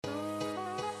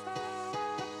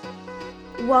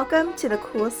Welcome to the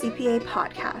Cool CPA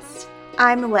podcast.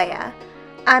 I'm Leah.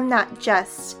 I'm not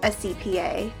just a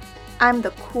CPA. I'm the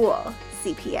cool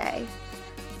CPA.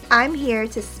 I'm here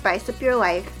to spice up your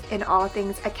life in all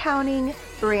things accounting,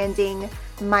 branding,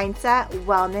 mindset,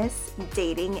 wellness,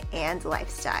 dating, and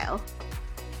lifestyle.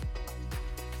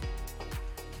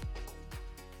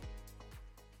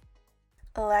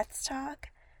 Let's talk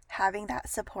having that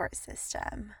support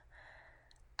system.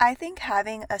 I think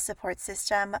having a support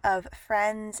system of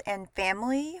friends and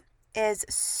family is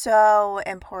so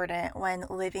important when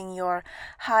living your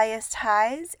highest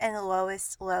highs and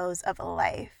lowest lows of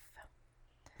life.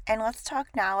 And let's talk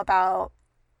now about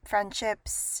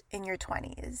friendships in your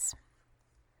 20s.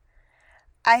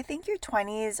 I think your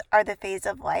 20s are the phase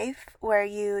of life where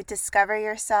you discover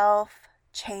yourself,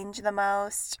 change the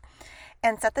most,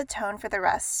 and set the tone for the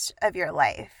rest of your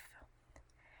life.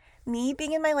 Me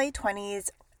being in my late 20s,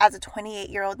 as a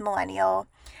 28-year-old millennial,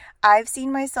 I've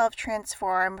seen myself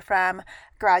transform from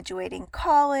graduating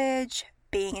college,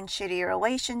 being in shitty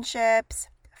relationships,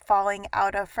 falling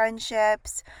out of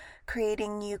friendships,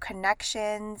 creating new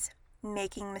connections,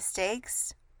 making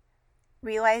mistakes,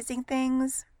 realizing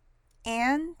things,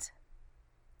 and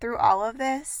through all of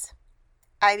this,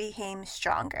 I became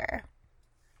stronger.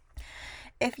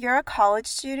 If you're a college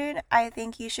student, I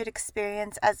think you should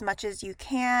experience as much as you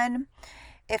can.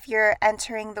 If you're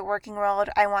entering the working world,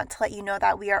 I want to let you know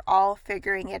that we are all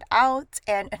figuring it out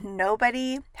and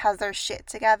nobody has their shit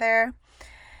together.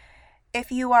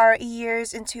 If you are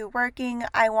years into working,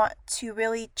 I want to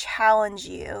really challenge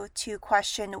you to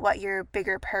question what your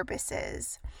bigger purpose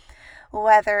is.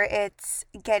 Whether it's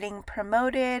getting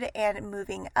promoted and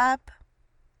moving up,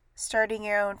 starting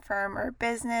your own firm or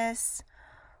business,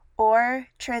 or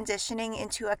transitioning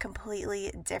into a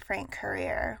completely different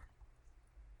career.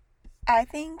 I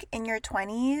think in your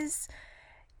 20s,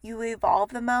 you evolve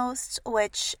the most,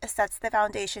 which sets the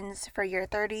foundations for your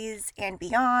 30s and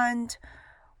beyond,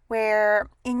 where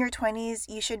in your 20s,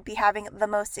 you should be having the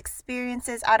most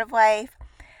experiences out of life,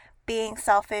 being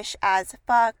selfish as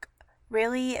fuck,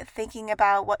 really thinking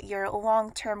about what your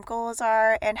long-term goals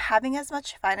are, and having as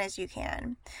much fun as you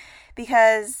can.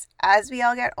 Because as we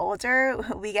all get older,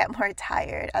 we get more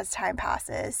tired as time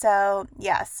passes. So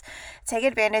yes, take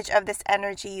advantage of this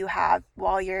energy you have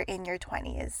while you're in your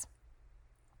 20s.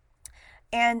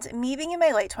 And me being in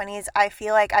my late 20s, I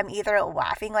feel like I'm either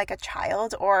laughing like a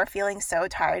child or feeling so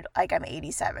tired like I'm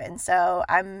 87. So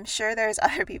I'm sure there's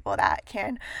other people that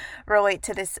can relate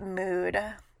to this mood.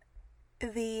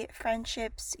 The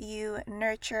friendships you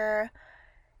nurture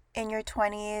in your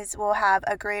 20s will have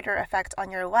a greater effect on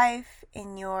your life,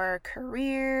 in your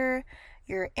career,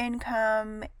 your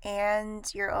income,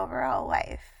 and your overall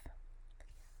life.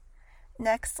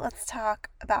 Next, let's talk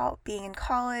about being in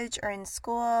college or in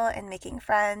school and making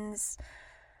friends.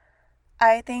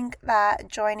 I think that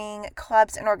joining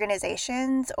clubs and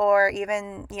organizations, or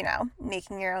even,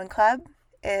 making your own club,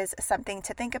 is something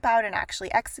to think about and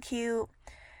actually execute.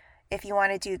 If you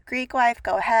want to do Greek life,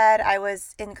 go ahead. I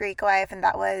was in Greek life, and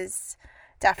that was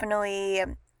definitely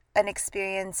an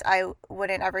experience I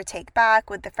wouldn't ever take back,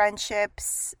 with the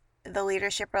friendships, the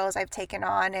leadership roles I've taken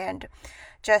on, and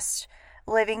just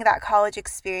living that college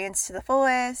experience to the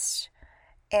fullest.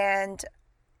 And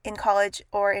in college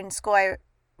or in school, I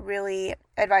really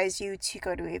advise you to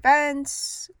go to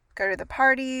events, go to the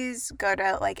parties, go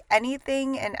to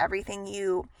anything and everything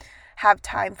you have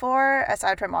time for,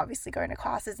 aside from obviously going to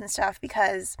classes and stuff,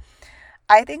 because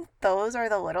I think those are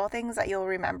the little things that you'll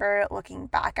remember looking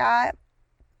back at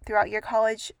throughout your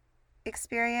college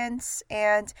experience.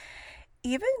 And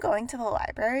even going to the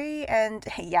library, and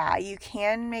yeah, you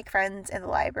can make friends in the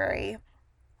library.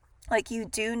 You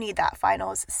do need that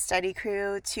finals study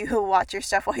crew to watch your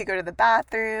stuff while you go to the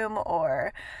bathroom,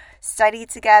 or study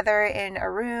together in a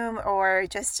room, or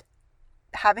just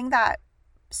having that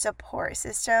support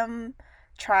system,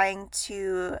 trying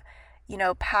to,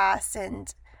 pass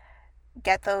and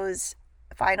get those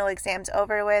final exams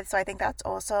over with. So I think that's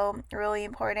also really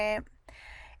important.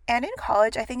 And in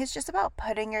college, I think it's just about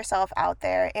putting yourself out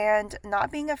there and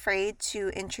not being afraid to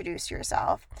introduce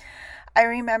yourself. I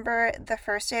remember the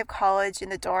first day of college in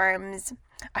the dorms,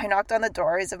 I knocked on the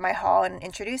doors of my hall and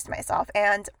introduced myself,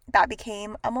 and that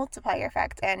became a multiplier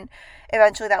effect. And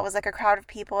eventually that was a crowd of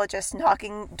people just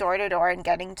knocking door to door and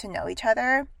getting to know each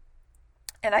other.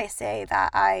 And I say that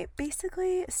I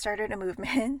basically started a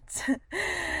movement.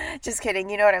 Just kidding,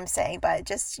 you know what I'm saying, but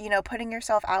just, putting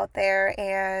yourself out there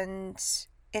and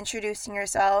introducing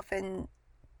yourself, and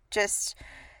just,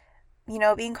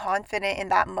 being confident in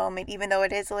that moment, even though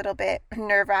it is a little bit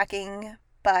nerve-wracking,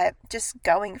 but just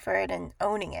going for it and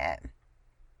owning it.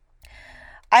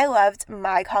 I loved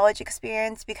my college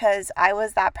experience because I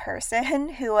was that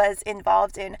person who was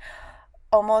involved in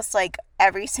almost like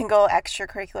every single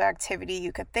extracurricular activity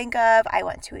you could think of. I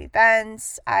went to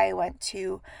events, I went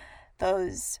to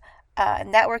those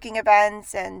networking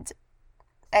events, and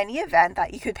any event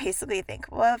that you could basically think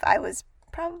of, I was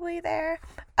probably there.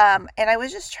 And I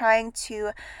was just trying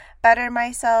to better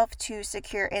myself to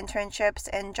secure internships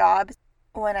and jobs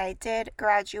when I did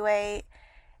graduate.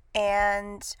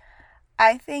 And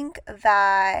I think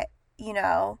that,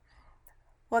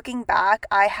 looking back,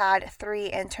 I had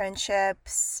 3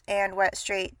 internships and went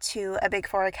straight to a Big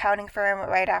Four accounting firm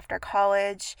right after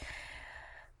college.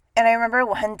 And I remember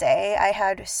one day I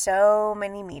had so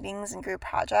many meetings and group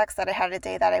projects that I had a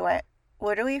day that I went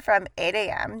literally from 8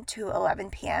 a.m. to 11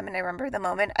 p.m. And I remember the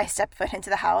moment I stepped foot into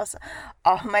the house,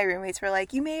 all of my roommates were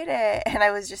like, "You made it." And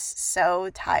I was just so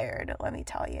tired, let me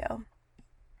tell you.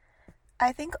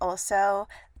 I think also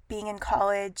being in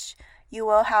college, you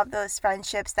will have those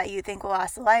friendships that you think will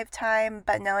last a lifetime,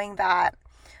 but knowing that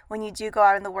when you do go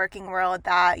out in the working world,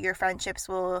 that your friendships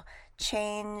will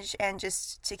change, and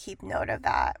just to keep note of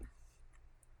that.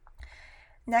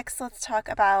 Next, let's talk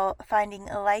about finding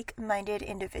like-minded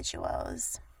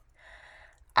individuals.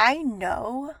 I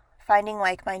know finding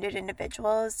like-minded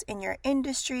individuals in your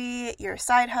industry, your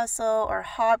side hustle, or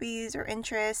hobbies or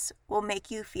interests will make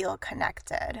you feel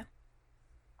connected.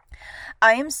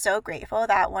 I am so grateful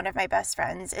that one of my best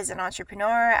friends is an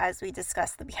entrepreneur, as we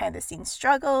discuss the behind-the-scenes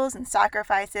struggles and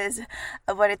sacrifices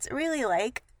of what it's really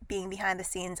like being behind the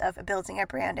scenes of building a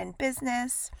brand and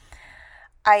business.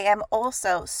 I am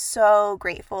also so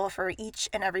grateful for each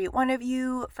and every one of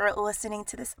you for listening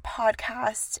to this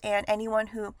podcast, and anyone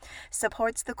who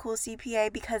supports the Cool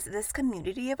CPA, because this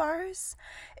community of ours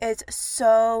is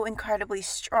so incredibly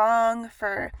strong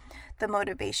for the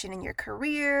motivation in your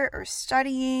career or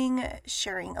studying,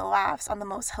 sharing laughs on the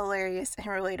most hilarious and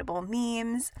relatable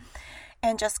memes,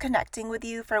 and just connecting with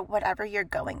you for whatever you're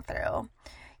going through.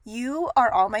 You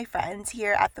are all my friends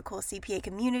here at the Cool CPA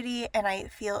community, and I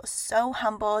feel so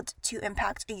humbled to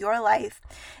impact your life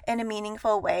in a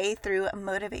meaningful way through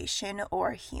motivation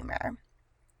or humor.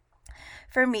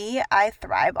 For me, I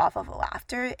thrive off of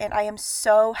laughter, and I am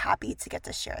so happy to get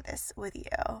to share this with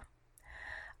you.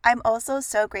 I'm also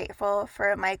so grateful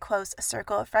for my close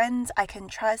circle of friends I can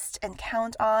trust and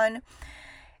count on.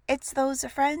 It's those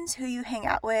friends who you hang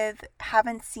out with,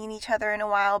 haven't seen each other in a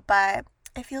while, but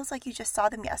it feels like you just saw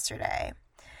them yesterday.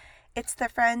 It's the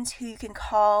friends who you can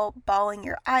call bawling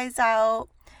your eyes out.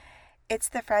 It's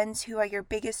the friends who are your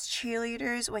biggest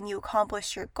cheerleaders when you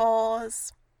accomplish your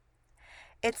goals.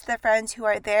 It's the friends who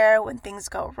are there when things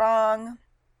go wrong.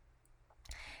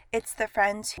 It's the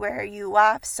friends where you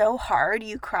laugh so hard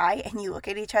you cry and you look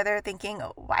at each other thinking,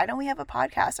 why don't we have a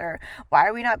podcast? Or why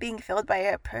are we not being filled by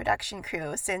a production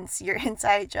crew, since your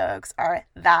inside jokes are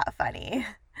that funny?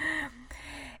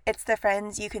 It's the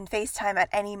friends you can FaceTime at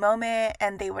any moment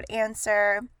and they would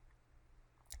answer.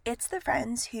 It's the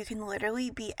friends who can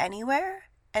literally be anywhere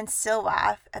and still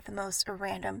laugh at the most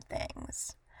random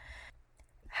things.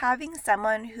 Having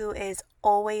someone who is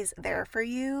always there for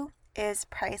you is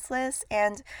priceless,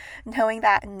 and knowing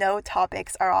that no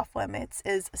topics are off limits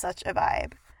is such a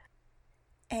vibe.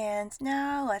 And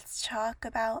now let's talk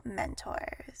about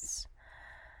mentors.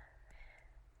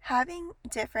 Having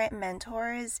different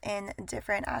mentors in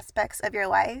different aspects of your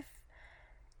life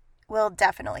will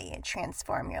definitely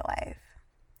transform your life.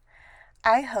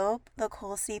 I hope the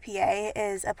Cool CPA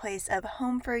is a place of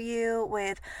home for you,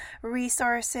 with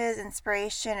resources,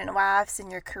 inspiration, and laughs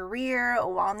in your career,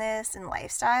 wellness, and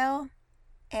lifestyle.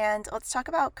 And let's talk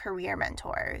about career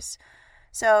mentors.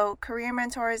 So career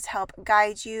mentors help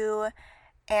guide you,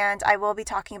 and I will be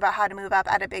talking about how to move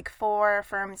up at a Big Four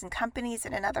firms and companies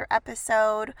in another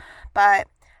episode. But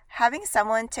having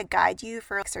someone to guide you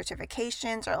for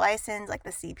certifications or license like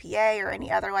the CPA or any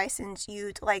other license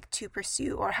you'd like to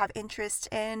pursue or have interest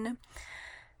in,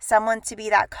 someone to be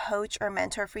that coach or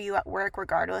mentor for you at work,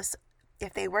 regardless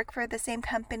if they work for the same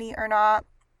company or not.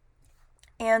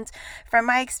 And from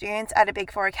my experience at a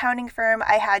Big Four accounting firm,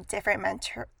 I had different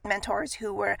mentors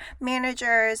who were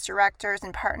managers, directors,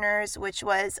 and partners, which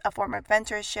was a form of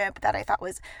mentorship that I thought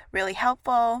was really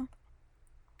helpful.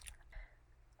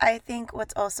 I think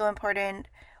what's also important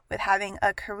with having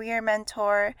a career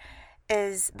mentor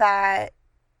is that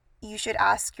you should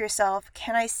ask yourself,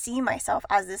 can I see myself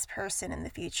as this person in the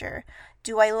future?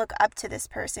 Do I look up to this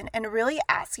person? And really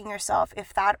asking yourself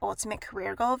if that ultimate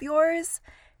career goal of yours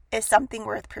is something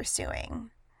worth pursuing.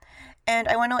 And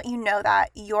I want to let you know that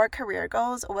your career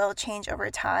goals will change over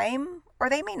time, or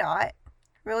they may not.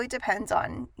 Really depends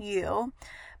on you.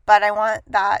 but I want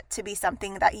that to be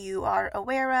something that you are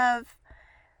aware of.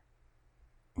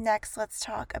 Next, let's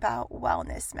talk about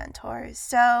wellness mentors.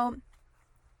 So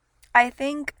I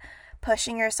think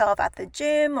pushing yourself at the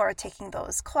gym or taking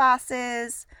those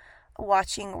classes,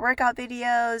 watching workout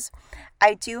videos.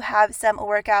 I do have some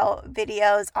workout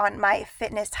videos on my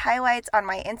fitness highlights on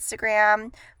my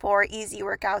Instagram for easy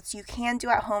workouts you can do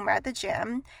at home or at the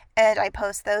gym. And I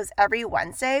post those every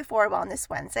Wednesday for Wellness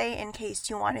Wednesday in case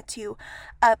you wanted to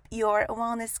up your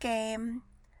wellness game.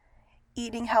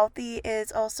 Eating healthy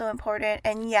is also important.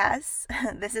 And yes,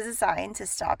 this is a sign to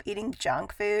stop eating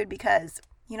junk food because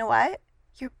you know what?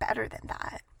 You're better than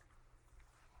that.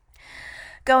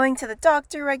 Going to the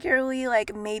doctor regularly,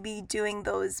 like maybe doing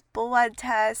those blood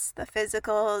tests, the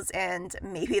physicals, and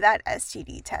maybe that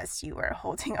STD test you were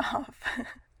holding off.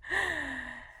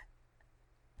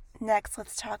 Next,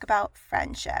 let's talk about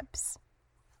friendships.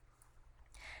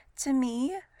 To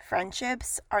me,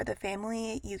 friendships are the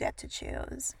family you get to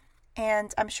choose.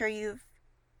 And I'm sure you've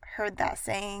heard that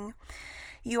saying,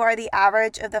 you are the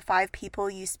average of the 5 people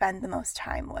you spend the most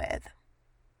time with.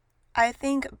 I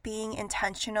think being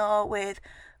intentional with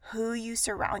who you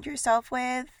surround yourself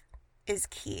with is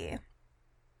key.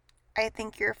 I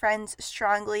think your friends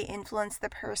strongly influence the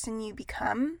person you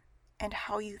become and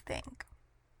how you think.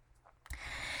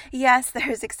 Yes,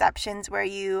 there's exceptions where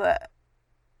your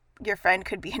friend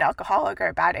could be an alcoholic or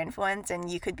a bad influence and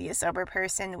you could be a sober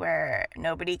person where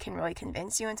nobody can really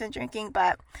convince you into drinking,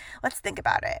 but let's think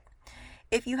about it.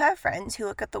 If you have friends who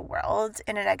look at the world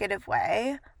in a negative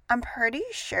way, I'm pretty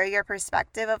sure your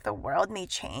perspective of the world may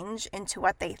change into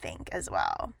what they think as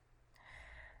well.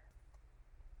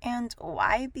 And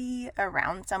why be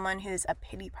around someone who's a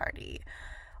pity party?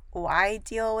 Why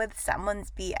deal with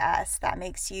someone's BS that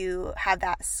makes you have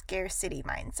that scarcity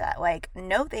mindset? Like,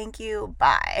 no thank you,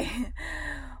 bye.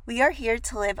 We are here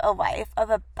to live a life of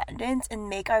abundance and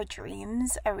make our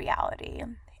dreams a reality.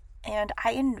 And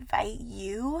I invite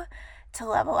you to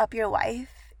level up your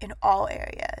life in all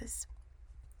areas.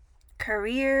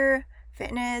 Career,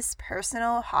 fitness,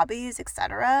 personal, hobbies,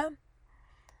 etc.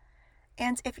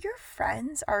 And if your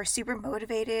friends are super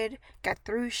motivated, get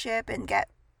through shit and get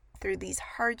through these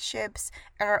hardships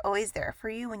and are always there for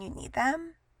you when you need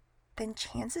them, then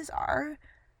chances are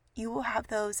you will have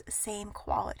those same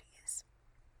qualities.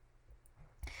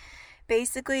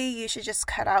 Basically, you should just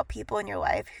cut out people in your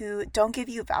life who don't give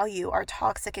you value, are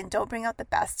toxic, and don't bring out the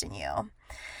best in you.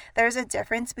 There's a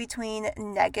difference between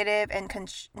negativity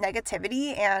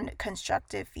and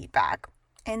constructive feedback.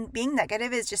 And being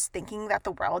negative is just thinking that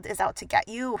the world is out to get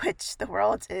you, which the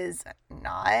world is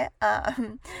not.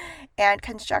 And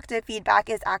constructive feedback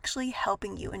is actually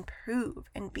helping you improve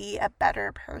and be a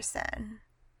better person.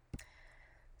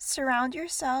 Surround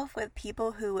yourself with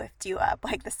people who lift you up,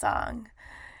 like the song.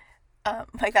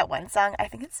 Like that one song, I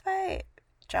think it's by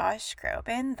Josh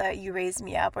Groban, the You Raise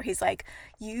Me Up, where he's like,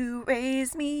 you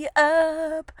raise me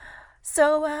up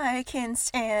so I can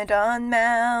stand on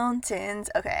mountains.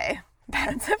 Okay,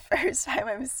 that's the first time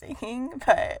I'm singing,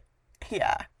 but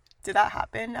yeah. Did that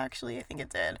happen? Actually, I think it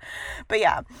did. But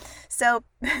yeah, so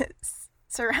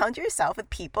surround yourself with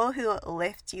people who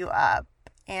lift you up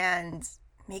and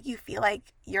make you feel like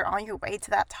you're on your way to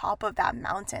that top of that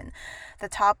mountain, the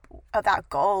top of that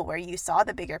goal where you saw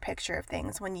the bigger picture of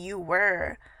things when you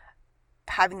were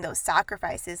having those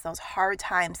sacrifices, those hard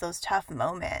times, those tough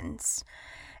moments.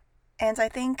 And I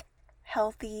think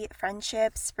healthy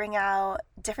friendships bring out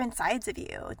different sides of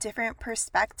you, different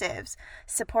perspectives,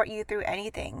 support you through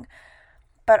anything,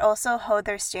 but also hold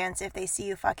their stance if they see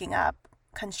you fucking up.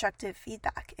 Constructive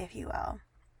feedback, if you will.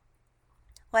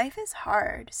 Life is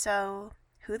hard, so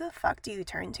who the fuck do you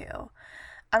turn to?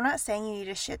 I'm not saying you need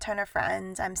a shit ton of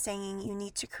friends. I'm saying you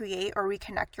need to create or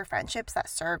reconnect your friendships that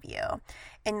serve you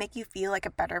and make you feel like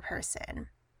a better person.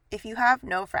 If you have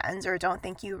no friends or don't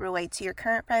think you relate to your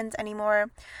current friends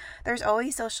anymore, there's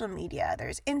always social media.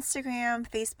 There's Instagram,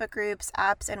 Facebook groups,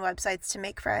 apps, and websites to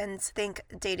make friends. Think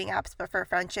dating apps, but for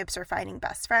friendships or finding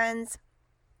best friends.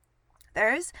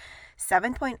 There's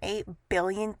 7.8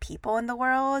 billion people in the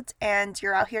world, and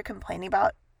you're out here complaining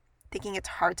about thinking it's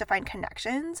hard to find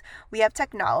connections. We have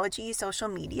technology, social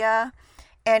media,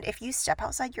 and if you step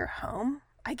outside your home,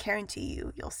 I guarantee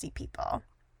you'll see people.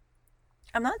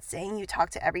 I'm not saying you talk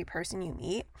to every person you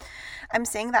meet. I'm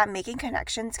saying that making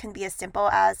connections can be as simple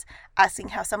as asking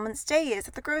how someone's day is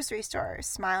at the grocery store,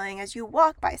 smiling as you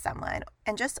walk by someone,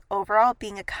 and just overall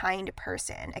being a kind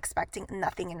person, expecting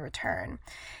nothing in return.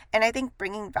 And I think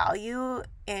bringing value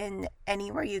in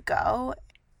anywhere you go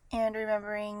and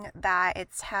remembering that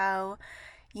it's how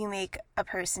you make a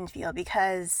person feel,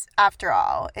 because after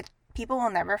all, people will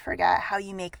never forget how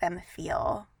you make them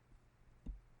feel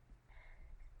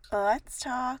let's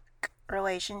talk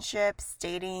relationships,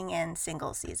 dating, and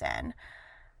single season.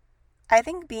 I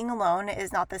think being alone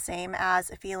is not the same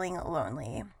as feeling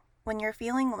lonely. When you're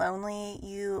feeling lonely,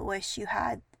 you wish you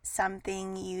had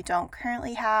something you don't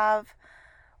currently have.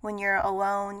 When you're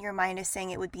alone, your mind is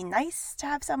saying it would be nice to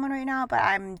have someone right now, but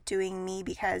I'm doing me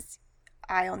because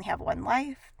I only have one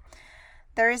life.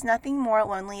 There is nothing more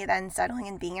lonely than settling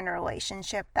and being in a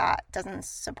relationship that doesn't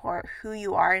support who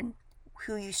you are and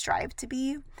who you strive to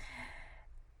be.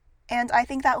 And I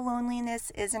think that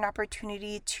loneliness is an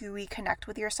opportunity to reconnect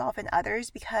with yourself and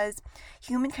others, because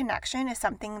human connection is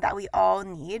something that we all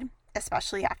need,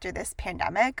 especially after this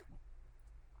pandemic.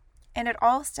 And it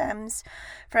all stems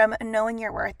from knowing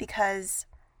your worth, because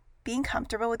being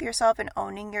comfortable with yourself and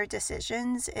owning your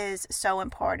decisions is so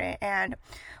important. And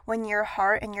when your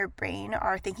heart and your brain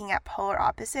are thinking at polar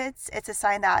opposites, it's a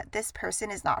sign that this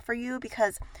person is not for you,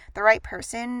 because the right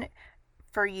person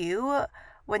for you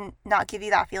would not give you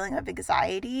that feeling of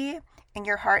anxiety, and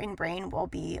your heart and brain will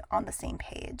be on the same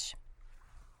page.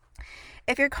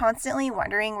 If you're constantly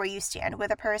wondering where you stand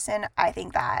with a person, I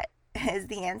think that is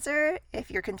the answer. If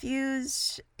you're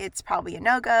confused, it's probably a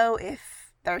no-go.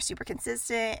 If they're super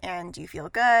consistent and you feel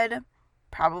good,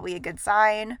 probably a good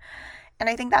sign. And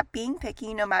I think that being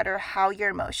picky, no matter how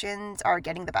your emotions are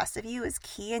getting the best of you, is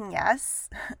key. And yes,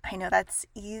 I know that's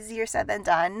easier said than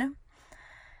done.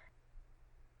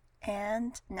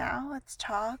 And now let's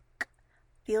talk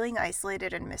feeling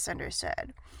isolated and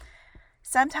misunderstood.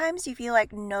 Sometimes you feel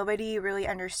like nobody really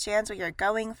understands what you're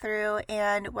going through,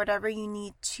 and whatever you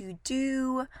need to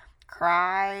do,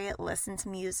 cry, listen to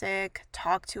music,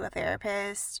 talk to a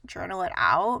therapist, journal it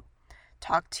out,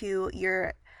 talk to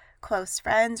your close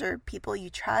friends or people you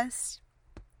trust.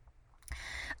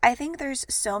 I think there's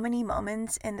so many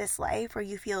moments in this life where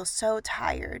you feel so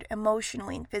tired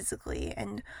emotionally and physically,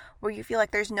 and where you feel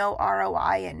like there's no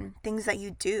ROI in things that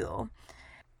you do.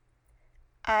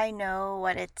 I know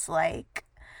what it's like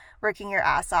working your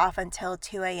ass off until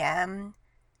 2 a.m.,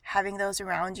 having those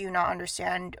around you not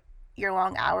understand your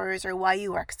long hours or why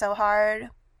you work so hard.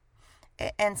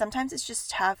 And sometimes it's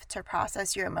just tough to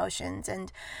process your emotions,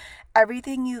 and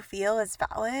everything you feel is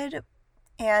valid.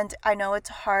 And I know it's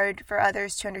hard for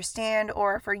others to understand,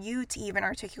 or for you to even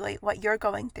articulate what you're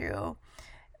going through,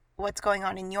 what's going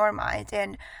on in your mind.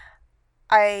 And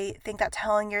I think that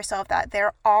telling yourself that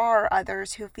there are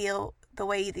others who feel the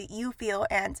way that you feel,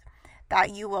 and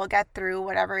that you will get through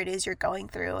whatever it is you're going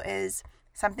through, is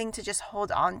something to just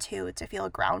hold on to feel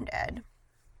grounded.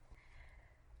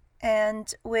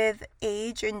 And with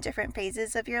age in different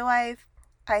phases of your life,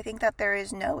 I think that there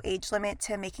is no age limit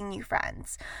to making new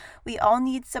friends. We all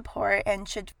need support and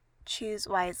should choose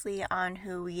wisely on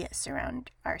who we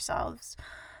surround ourselves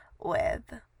with.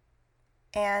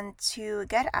 And to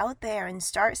get out there and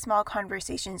start small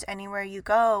conversations anywhere you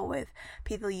go with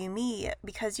people you meet,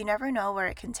 because you never know where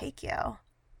it can take you.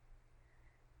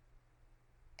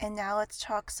 And now let's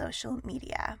talk social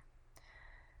media.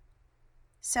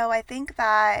 So I think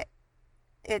that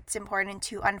it's important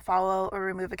to unfollow or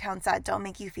remove accounts that don't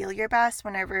make you feel your best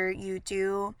whenever you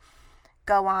do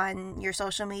go on your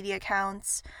social media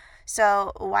accounts.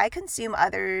 So why consume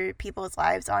other people's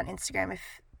lives on Instagram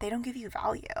if they don't give you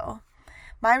value?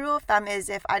 My rule of thumb is,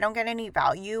 if I don't get any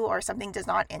value or something does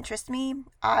not interest me,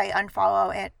 I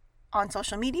unfollow it on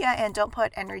social media and don't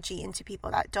put energy into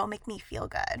people that don't make me feel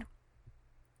good.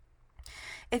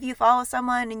 If you follow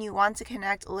someone and you want to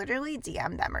connect, literally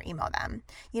DM them or email them.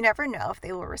 You never know if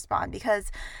they will respond, because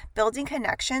building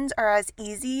connections are as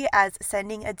easy as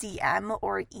sending a DM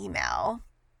or email.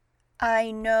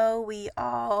 I know we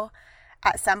all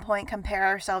at some point compare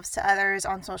ourselves to others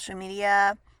on social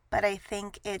media, but I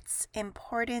think it's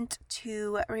important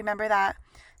to remember that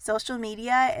social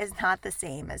media is not the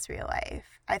same as real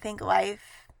life. I think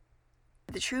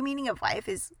the true meaning of life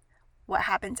is what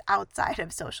happens outside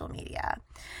of social media.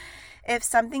 If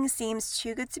something seems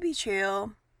too good to be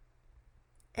true,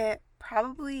 it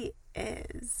probably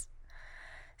is.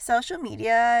 Social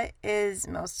media is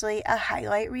mostly a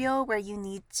highlight reel where you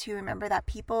need to remember that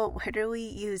people literally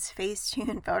use Facetune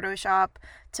and Photoshop,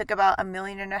 took about 1.5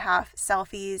 million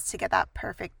selfies to get that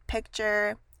perfect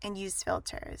picture, and use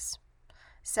filters.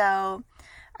 So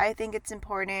I think it's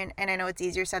important, and I know it's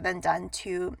easier said than done,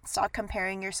 to stop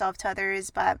comparing yourself to others,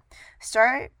 but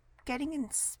start getting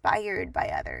inspired by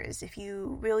others if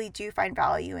you really do find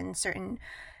value in certain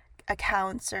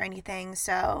accounts or anything.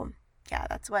 So yeah,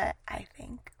 that's what I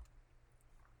think.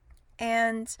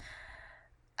 And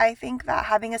I think that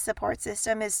having a support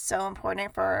system is so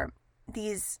important for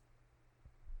these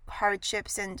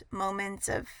hardships and moments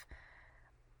of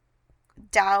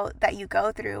doubt that you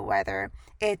go through, whether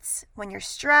it's when you're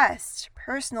stressed,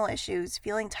 personal issues,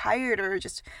 feeling tired, or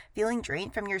just feeling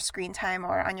drained from your screen time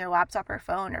or on your laptop or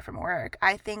phone or from work,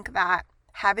 I think that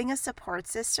having a support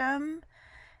system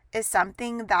is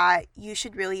something that you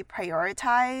should really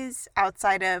prioritize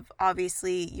outside of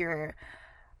obviously your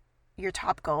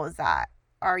top goals that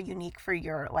are unique for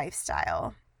your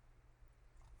lifestyle.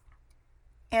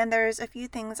 And there's a few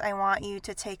things I want you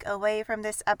to take away from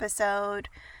this episode.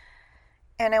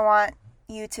 And I want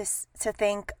you to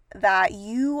think that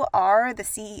you are the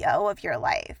CEO of your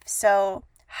life. So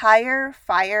hire,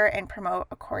 fire, and promote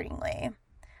accordingly.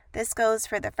 This goes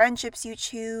for the friendships you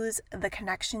choose, the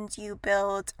connections you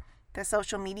build, the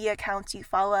social media accounts you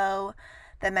follow,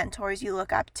 the mentors you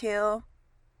look up to,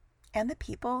 and the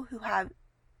people who have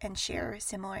and share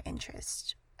similar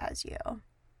interests as you.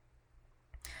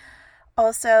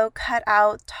 Also, cut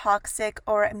out toxic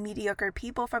or mediocre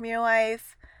people from your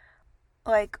life.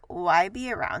 Like, why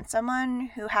be around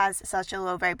someone who has such a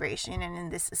low vibration and in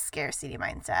this scarcity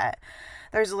mindset?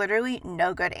 There's literally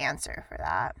no good answer for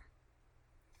that.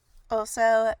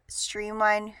 Also,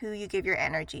 streamline who you give your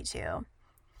energy to.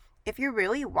 If you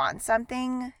really want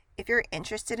something, if you're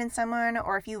interested in someone,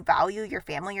 or if you value your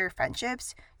family or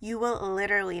friendships, you will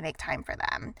literally make time for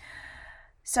them.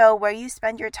 So where you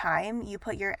spend your time, you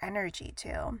put your energy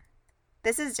to.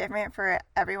 This is different for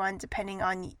everyone depending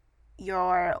on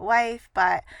your life,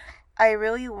 but I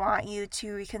really want you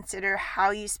to reconsider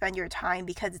how you spend your time,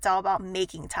 because it's all about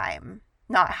making time,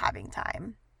 not having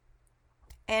time.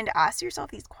 And ask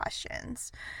yourself these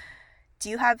questions. Do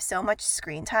you have so much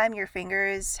screen time your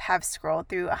fingers have scrolled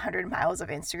through 100 miles of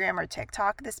Instagram or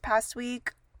TikTok this past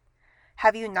week?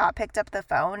 Have you not picked up the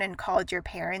phone and called your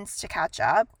parents to catch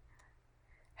up?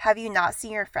 Have you not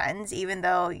seen your friends even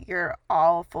though you're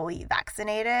all fully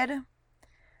vaccinated?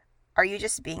 Are you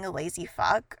just being a lazy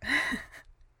fuck?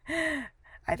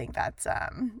 I think that's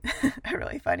a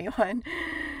really funny one.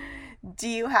 Do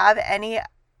you have any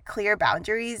clear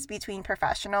boundaries between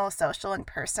professional, social, and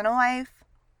personal life?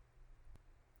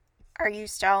 Are you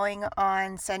stalling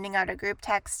on sending out a group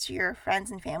text to your friends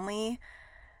and family,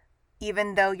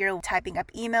 even though you're typing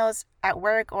up emails at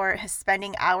work or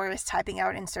spending hours typing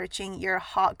out and searching your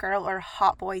hot girl or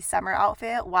hot boy summer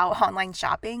outfit while online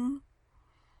shopping?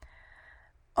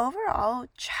 Overall,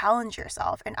 challenge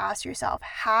yourself and ask yourself,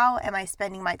 how am I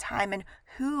spending my time and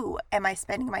who am I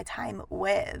spending my time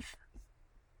with?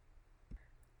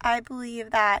 I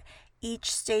believe that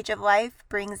each stage of life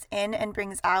brings in and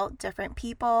brings out different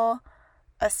people.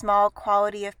 A small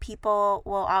quality of people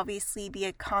will obviously be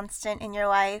a constant in your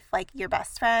life, like your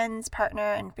best friends,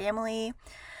 partner, and family.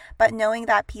 But knowing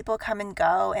that people come and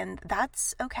go, and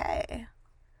that's okay.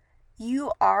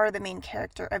 You are the main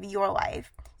character of your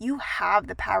life. You have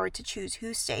the power to choose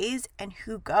who stays and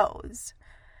who goes.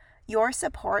 Your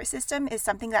support system is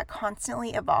something that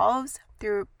constantly evolves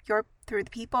through the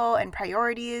people and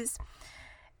priorities.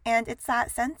 And it's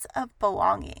that sense of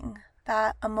belonging,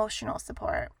 that emotional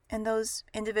support, and those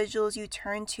individuals you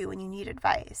turn to when you need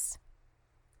advice.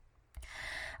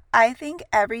 I think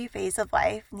every phase of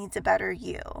life needs a better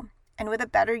you. And with a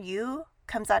better you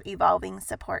comes that evolving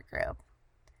support group.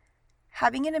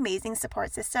 Having an amazing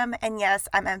support system, and yes,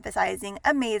 I'm emphasizing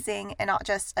amazing and not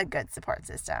just a good support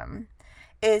system,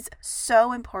 is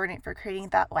so important for creating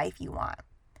that life you want.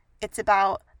 It's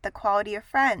about the quality of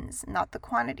friends, not the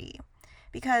quantity.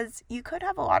 Because you could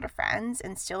have a lot of friends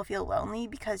and still feel lonely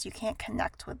because you can't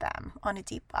connect with them on a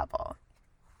deep level.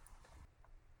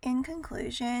 In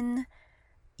conclusion,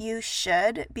 you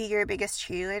should be your biggest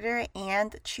cheerleader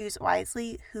and choose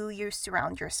wisely who you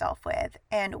surround yourself with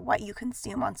and what you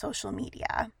consume on social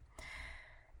media.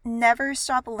 Never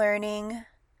stop learning,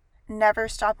 never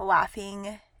stop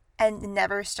laughing, and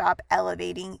never stop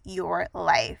elevating your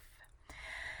life.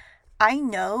 I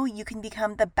know you can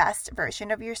become the best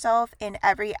version of yourself in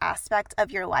every aspect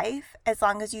of your life as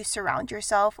long as you surround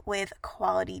yourself with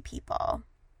quality people.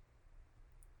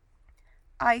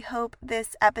 I hope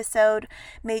this episode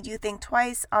made you think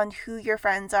twice on who your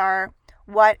friends are,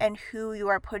 what and who you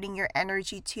are putting your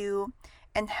energy to,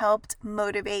 and helped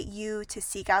motivate you to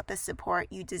seek out the support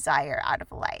you desire out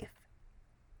of life.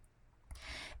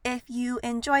 If you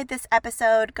enjoyed this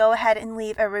episode, go ahead and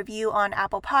leave a review on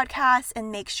Apple Podcasts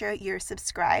and make sure you're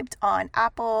subscribed on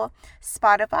Apple,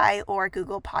 Spotify, or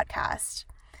Google Podcasts.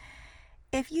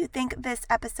 If you think this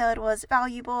episode was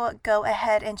valuable, go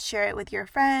ahead and share it with your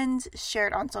friends, share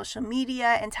it on social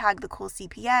media, and tag the Cool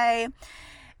CPA,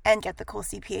 and get the Cool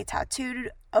CPA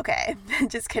tattooed. Okay,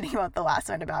 just kidding about the last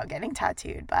one about getting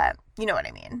tattooed, but you know what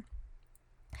I mean.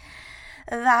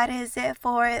 That is it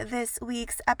for this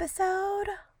week's episode.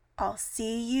 I'll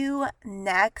see you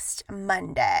next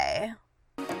Monday.